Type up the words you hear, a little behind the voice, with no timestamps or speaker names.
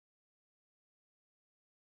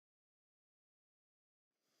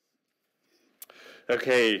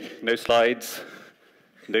Okay, no slides,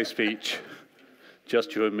 no speech,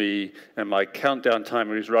 just you and me, and my countdown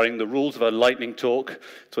timer is running. The rules of a lightning talk,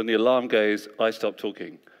 so when the alarm goes, I stop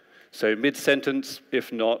talking. So mid-sentence,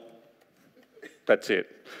 if not, that's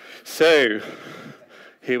it. So,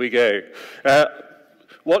 here we go.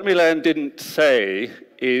 What Milan didn't say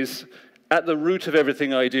is, at the root of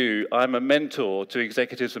everything I do, I'm a mentor to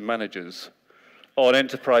executives and managers on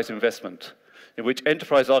enterprise investment, in which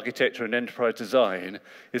enterprise architecture and enterprise design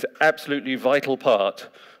is an absolutely vital part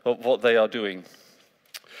of what they are doing.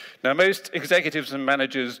 Now, most executives and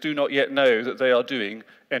managers do not yet know that they are doing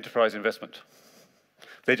enterprise investment.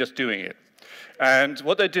 They're just doing it. And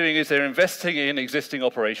what they're doing is they're investing in existing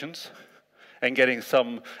operations and getting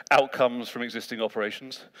some outcomes from existing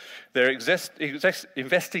operations. They're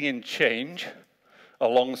investing in change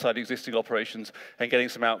alongside existing operations and getting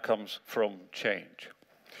some outcomes from change.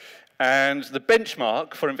 And the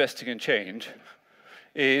benchmark for investing in change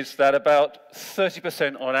is that about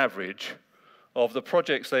 30% on average of the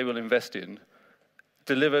projects they will invest in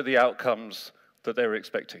deliver the outcomes that they were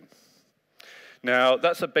expecting. Now,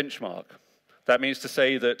 that's a benchmark. That means to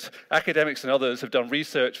say that academics and others have done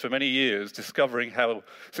research for many years discovering how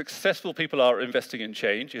successful people are investing in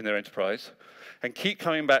change in their enterprise and keep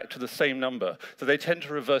coming back to the same number. So they tend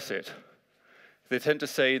to reverse it. They tend to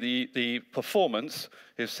say the performance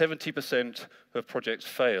is 70% of projects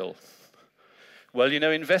fail. Well, you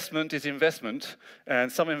know, investment is investment,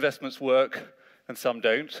 and some investments work and some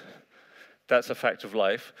don't. That's a fact of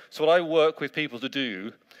life. So what I work with people to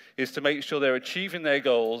do is to make sure they're achieving their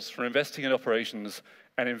goals for investing in operations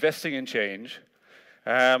and investing in change,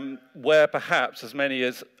 where perhaps as many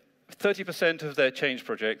as 30% of their change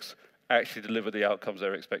projects actually deliver the outcomes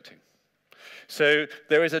they're expecting. So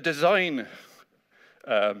there is a design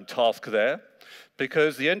task there,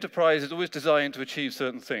 because the enterprise is always designed to achieve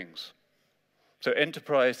certain things. So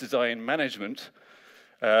enterprise design management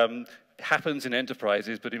happens in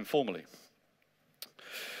enterprises, but informally.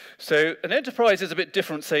 So an enterprise is a bit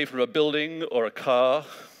different, say, from a building or a car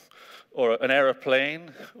or an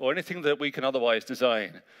aeroplane or anything that we can otherwise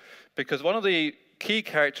design. Because one of the key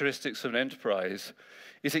characteristics of an enterprise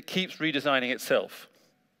is it keeps redesigning itself.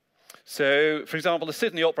 So, for example, the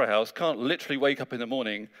Sydney Opera House can't literally wake up in the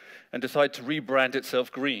morning and decide to rebrand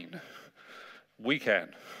itself green. We can.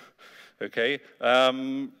 Okay?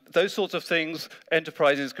 Those sorts of things,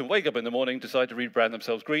 enterprises can wake up in the morning, decide to rebrand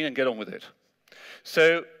themselves green, and get on with it.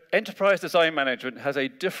 So enterprise design management has a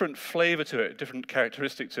different flavor to it, a different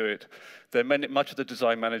characteristic to it than much of the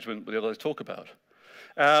design management the others talk about.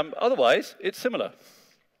 Otherwise, it's similar.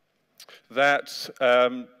 That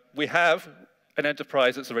we have an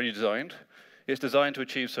enterprise that's already designed. It's designed to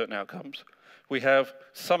achieve certain outcomes. We have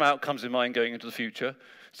some outcomes in mind going into the future,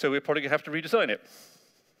 so we're probably going to have to redesign it.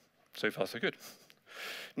 So far, so good.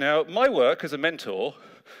 Now, my work as a mentor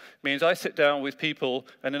means I sit down with people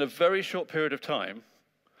and in a very short period of time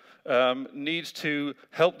needs to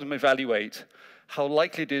help them evaluate how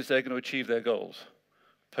likely it is they're going to achieve their goals,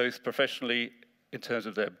 both professionally in terms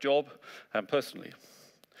of their job and personally.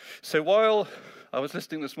 So while I was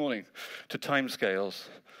listening this morning to timescales,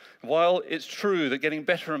 while it's true that getting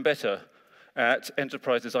better and better at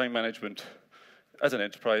enterprise design management as an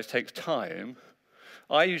enterprise takes time,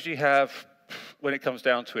 I usually have, when it comes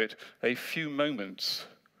down to it, a few moments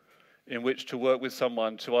in which to work with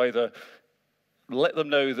someone to either let them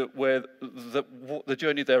know that the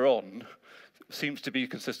journey they're on seems to be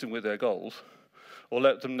consistent with their goals, or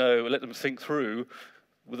let them think through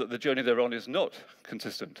that the journey they're on is not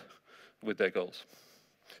consistent with their goals.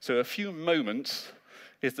 So a few moments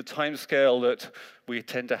is the timescale that we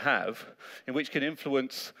tend to have, in which can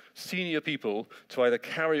influence senior people to either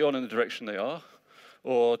carry on in the direction they are,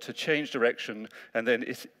 or to change direction and then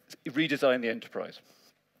redesign the enterprise.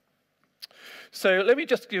 So let me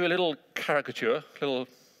just give you a little caricature, a little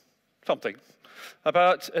something,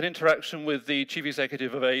 about an interaction with the chief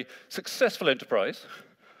executive of a successful enterprise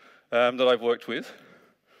that I've worked with.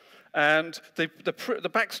 And the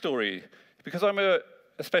backstory, because I'm a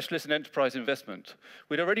specialist in enterprise investment,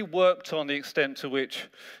 we'd already worked on the extent to which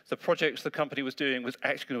the projects the company was doing was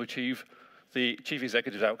actually going to achieve the chief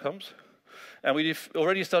executive's outcomes. And we'd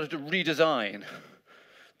already started to redesign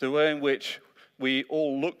the way in which we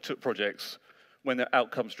all looked at projects when they're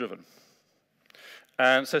outcomes driven.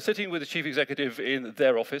 And so sitting with the chief executive in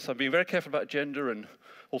their office, I'm being very careful about gender and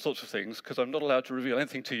all sorts of things, because I'm not allowed to reveal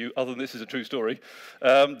anything to you other than this is a true story,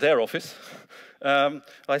 their office.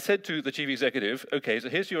 I said to the chief executive, okay, so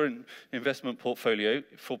here's your investment portfolio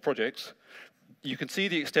for projects. You can see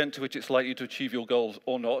the extent to which it's likely to achieve your goals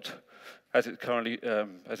or not, as it's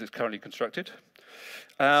currently constructed.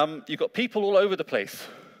 You've got people all over the place,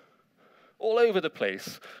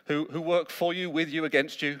 who work for you, with you,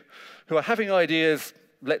 against you, who are having ideas,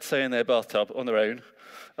 let's say in their bathtub on their own,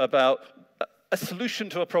 about a solution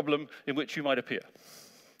to a problem in which you might appear,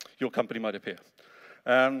 your company might appear.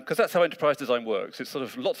 Because that's how enterprise design works. It's sort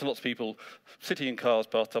of lots and lots of people sitting in cars,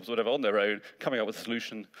 bathtubs, whatever, on their own, coming up with a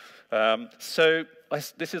solution.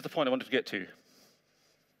 This is the point I wanted to get to.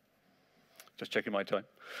 Just checking my time.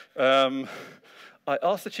 I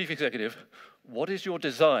asked the chief executive, what is your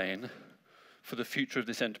design for the future of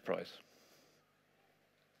this enterprise?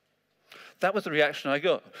 That was the reaction I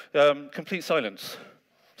got. Complete silence,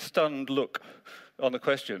 stunned look on the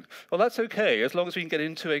question. Well, that's okay, as long as we can get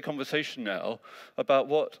into a conversation now about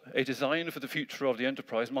what a design for the future of the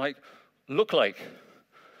enterprise might look like.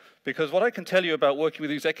 Because what I can tell you about working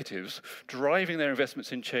with executives, driving their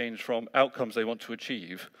investments in change from outcomes they want to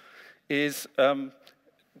achieve, is,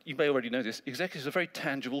 you may already know this, executives are very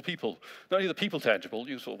tangible people. Not only are the people tangible,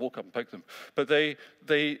 you sort of walk up and poke them, but they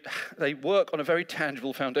work on a very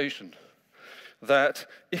tangible foundation. That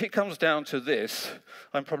if it comes down to this,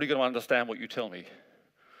 I'm probably going to understand what you tell me.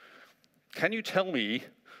 Can you tell me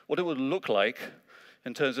what it would look like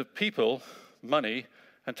in terms of people, money,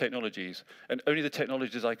 and technologies? And only the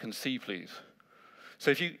technologies I can see, please. So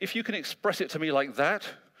if you can express it to me like that,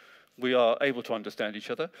 we are able to understand each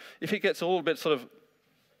other. If it gets all a bit sort of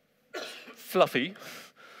fluffy,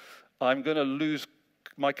 I'm going to lose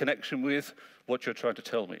my connection with what you're trying to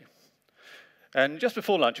tell me. And just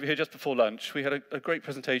before lunch, if you're here just before lunch, we had a great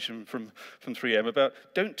presentation from 3M about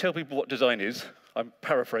don't tell people what design is. I'm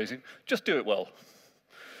paraphrasing. Just do it well.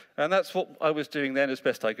 And that's what I was doing then as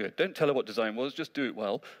best I could. Don't tell her what design was, just do it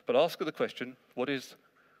well. But ask her the question, what is,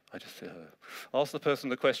 ask the person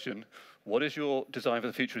the question, what is your design for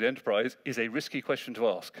the future of the enterprise, is a risky question to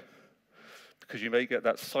ask. Because you may get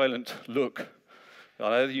that silent look.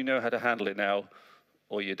 Either you know how to handle it now,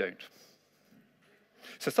 or you don't.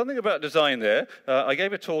 So something about design there. I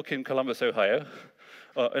gave a talk in Columbus, Ohio,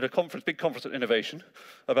 at a conference, big conference on innovation,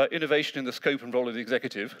 about innovation in the scope and role of the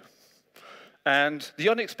executive. And the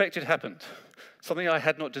unexpected happened. Something I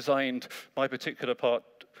had not designed my particular part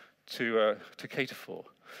to cater for.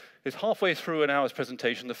 Is halfway through an hour's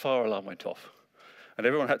presentation, the fire alarm went off. And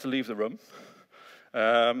everyone had to leave the room.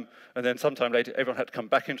 And then sometime later, everyone had to come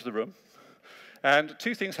back into the room. And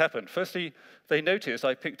two things happened. Firstly, they noticed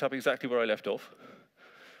I picked up exactly where I left off.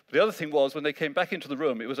 The other thing was, when they came back into the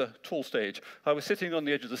room, it was a tall stage. I was sitting on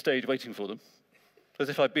the edge of the stage waiting for them, as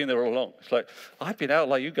if I'd been there all along. It's like, I've been out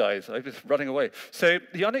like you guys. I'm just running away. So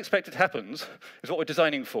the unexpected happens is what we're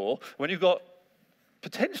designing for. When you've got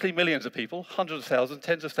potentially millions of people, hundreds of thousands,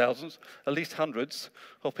 tens of thousands, at least hundreds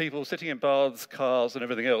of people sitting in baths, cars, and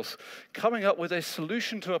everything else, coming up with a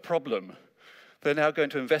solution to a problem they're now going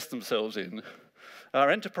to invest themselves in. Our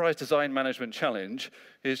enterprise design management challenge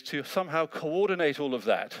is to somehow coordinate all of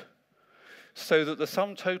that so that the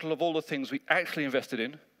sum total of all the things we actually invested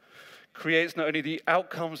in creates not only the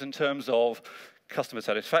outcomes in terms of customer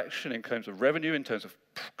satisfaction, in terms of revenue, in terms of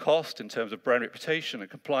cost, in terms of brand reputation and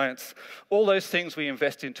compliance, all those things we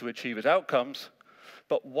invest in to achieve as outcomes,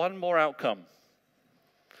 but one more outcome,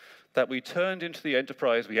 that we turned into the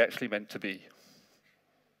enterprise we actually meant to be.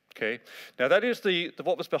 Okay. Now that is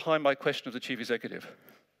what was behind my question of the chief executive.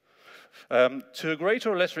 To a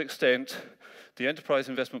greater or lesser extent, the enterprise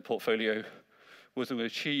investment portfolio was to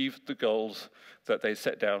achieve the goals that they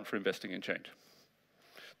set down for investing in change.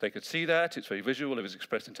 They could see that, it's very visual, it was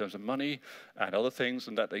expressed in terms of money and other things,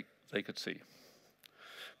 and that they could see.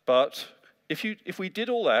 But if we did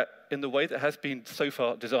all that in the way that has been so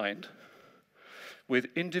far designed, with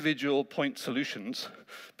individual point solutions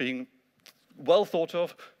being well thought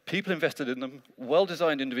of, people invested in them, well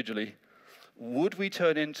designed individually, would we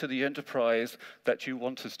turn into the enterprise that you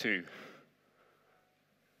want us to?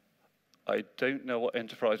 I don't know what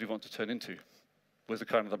enterprise we want to turn into, was the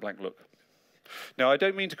kind of the blank look. Now, I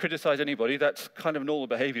don't mean to criticize anybody. That's kind of normal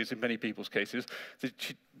behaviors in many people's cases.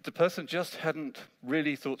 The person just hadn't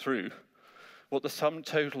really thought through what the sum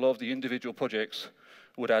total of the individual projects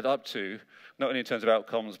would add up to, not only in terms of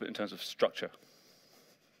outcomes, but in terms of structure.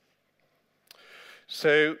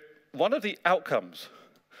 So one of the outcomes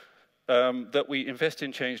that we invest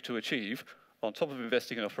in change to achieve, on top of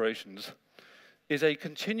investing in operations, is a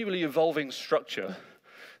continually evolving structure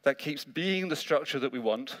that keeps being the structure that we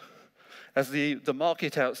want as the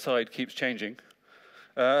market outside keeps changing.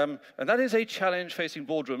 And that is a challenge facing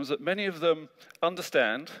boardrooms that many of them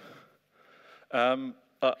understand,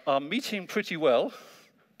 are meeting pretty well,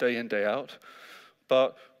 day in, day out,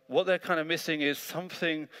 but what they're kind of missing is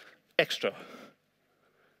something extra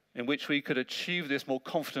in which we could achieve this more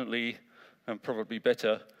confidently and probably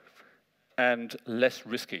better and less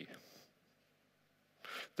risky.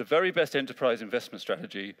 The very best enterprise investment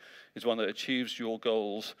strategy is one that achieves your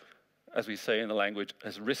goals, as we say in the language,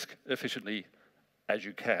 as risk efficiently as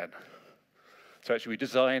you can. So actually we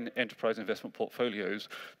design enterprise investment portfolios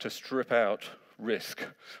to strip out risk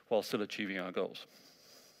while still achieving our goals.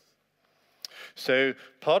 So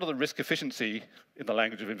part of the risk efficiency in the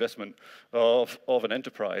language of investment of an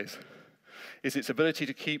enterprise is its ability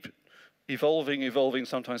to keep evolving,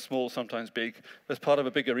 sometimes small, sometimes big, as part of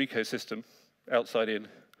a bigger ecosystem, outside in,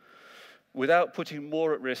 without putting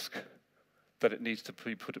more at risk than it needs to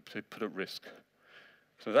be put at risk.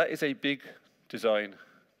 So that is a big design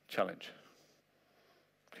challenge,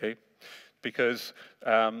 okay? Because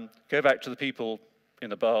go back to the people in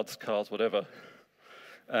the baths, cars, whatever.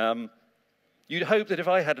 You'd hope that if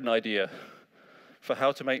I had an idea for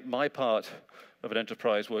how to make my part of an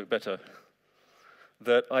enterprise work better,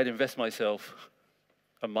 that I'd invest myself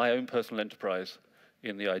and my own personal enterprise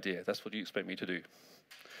in the idea. That's what you expect me to do.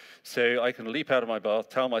 So I can leap out of my bath,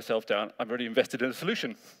 towel myself down, I'm already invested in a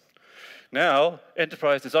solution. Now,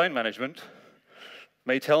 enterprise design management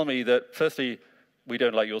may tell me that, firstly, we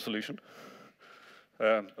don't like your solution.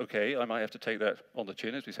 Okay, I might have to take that on the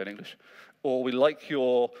chin, as we say in English. Or we like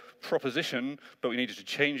your proposition, but we need you to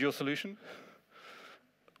change your solution.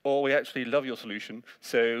 Or we actually love your solution,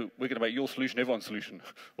 so we're going to make your solution everyone's solution,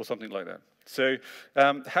 or something like that. So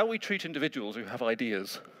how we treat individuals who have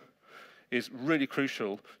ideas is really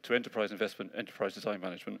crucial to enterprise investment, enterprise design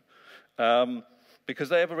management, because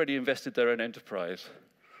they have already invested their own enterprise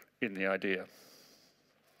in the idea.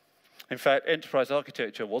 In fact, enterprise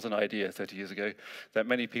architecture was an idea 30 years ago that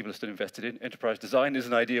many people are still invested in. Enterprise design is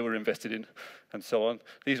an idea we're invested in, and so on.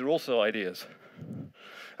 These are also ideas. And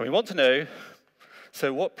we want to know,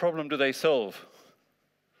 so what problem do they solve?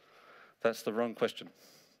 That's the wrong question.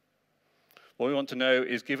 What we want to know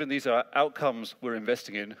is, given these are outcomes we're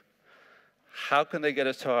investing in, how can they get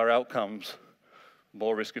us to our outcomes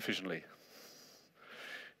more risk efficiently?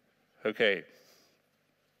 Okay.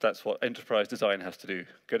 That's what enterprise design has to do,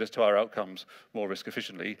 get us to our outcomes more risk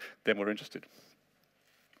efficiently, then we're interested.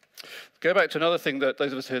 Go back to another thing that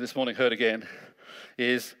those of us here this morning heard again,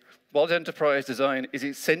 is while enterprise design is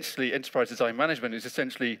essentially, enterprise design management is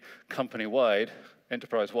essentially company-wide,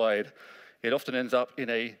 enterprise-wide, it often ends up in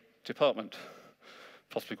a department,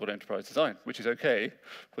 possibly called enterprise design, which is okay,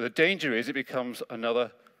 but the danger is it becomes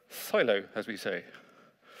another silo, as we say.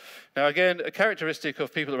 Now again, a characteristic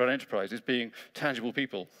of people around enterprise is being tangible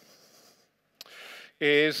people.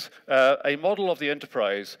 Is a model of the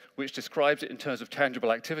enterprise which describes it in terms of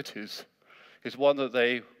tangible activities is one that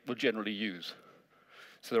they will generally use.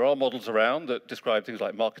 So there are models around that describe things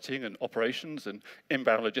like marketing and operations and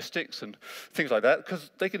inbound logistics and things like that, because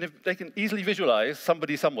they can easily visualize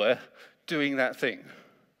somebody somewhere doing that thing.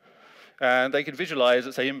 And they can visualize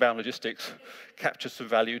that, say, inbound logistics captures some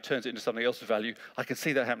value, turns it into something else of value. I can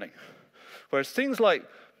see that happening. Whereas things like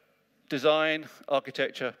design,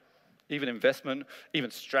 architecture, even investment,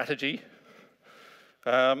 even strategy,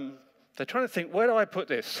 they're trying to think, where do I put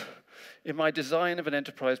this in my design of an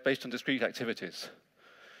enterprise based on discrete activities?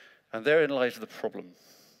 And therein lies the problem,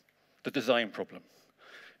 the design problem.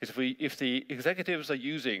 Is if the executives are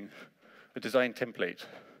using a design template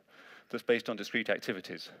that's based on discrete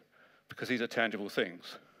activities, because these are tangible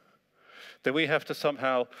things, then we have to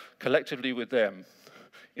somehow, collectively with them,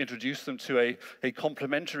 introduce them to a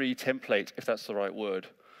complementary template, if that's the right word,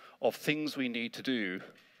 of things we need to do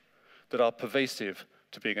that are pervasive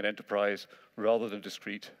to being an enterprise rather than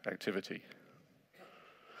discrete activity.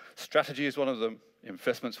 Strategy is one of them,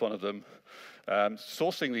 investment's one of them,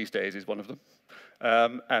 sourcing these days is one of them,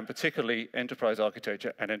 and particularly enterprise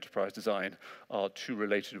architecture and enterprise design are two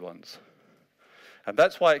related ones. And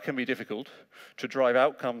that's why it can be difficult to drive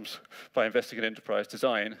outcomes by investing in enterprise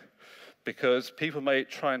design, because people may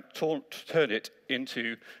try and turn it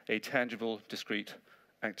into a tangible, discrete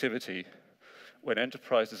activity when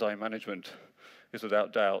enterprise design management is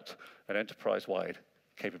without doubt an enterprise-wide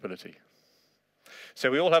capability.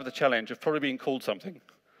 So we all have the challenge of probably being called something,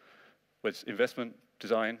 with investment,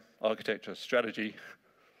 design, architecture, strategy,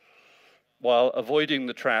 while avoiding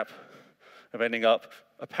the trap of ending up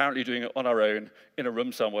apparently doing it on our own in a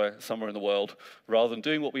room somewhere in the world, rather than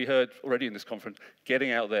doing what we heard already in this conference,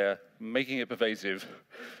 getting out there, making it pervasive,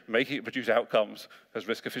 making it produce outcomes as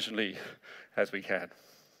risk efficiently as we can.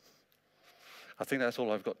 I think that's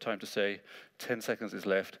all I've got time to say. 10 seconds is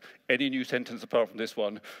left. Any new sentence apart from this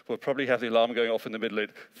one will probably have the alarm going off in the middle of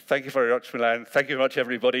it. Thank you very much, Milan. Thank you very much,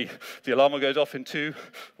 everybody. The alarm goes off in 2,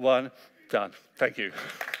 1, done. Thank you.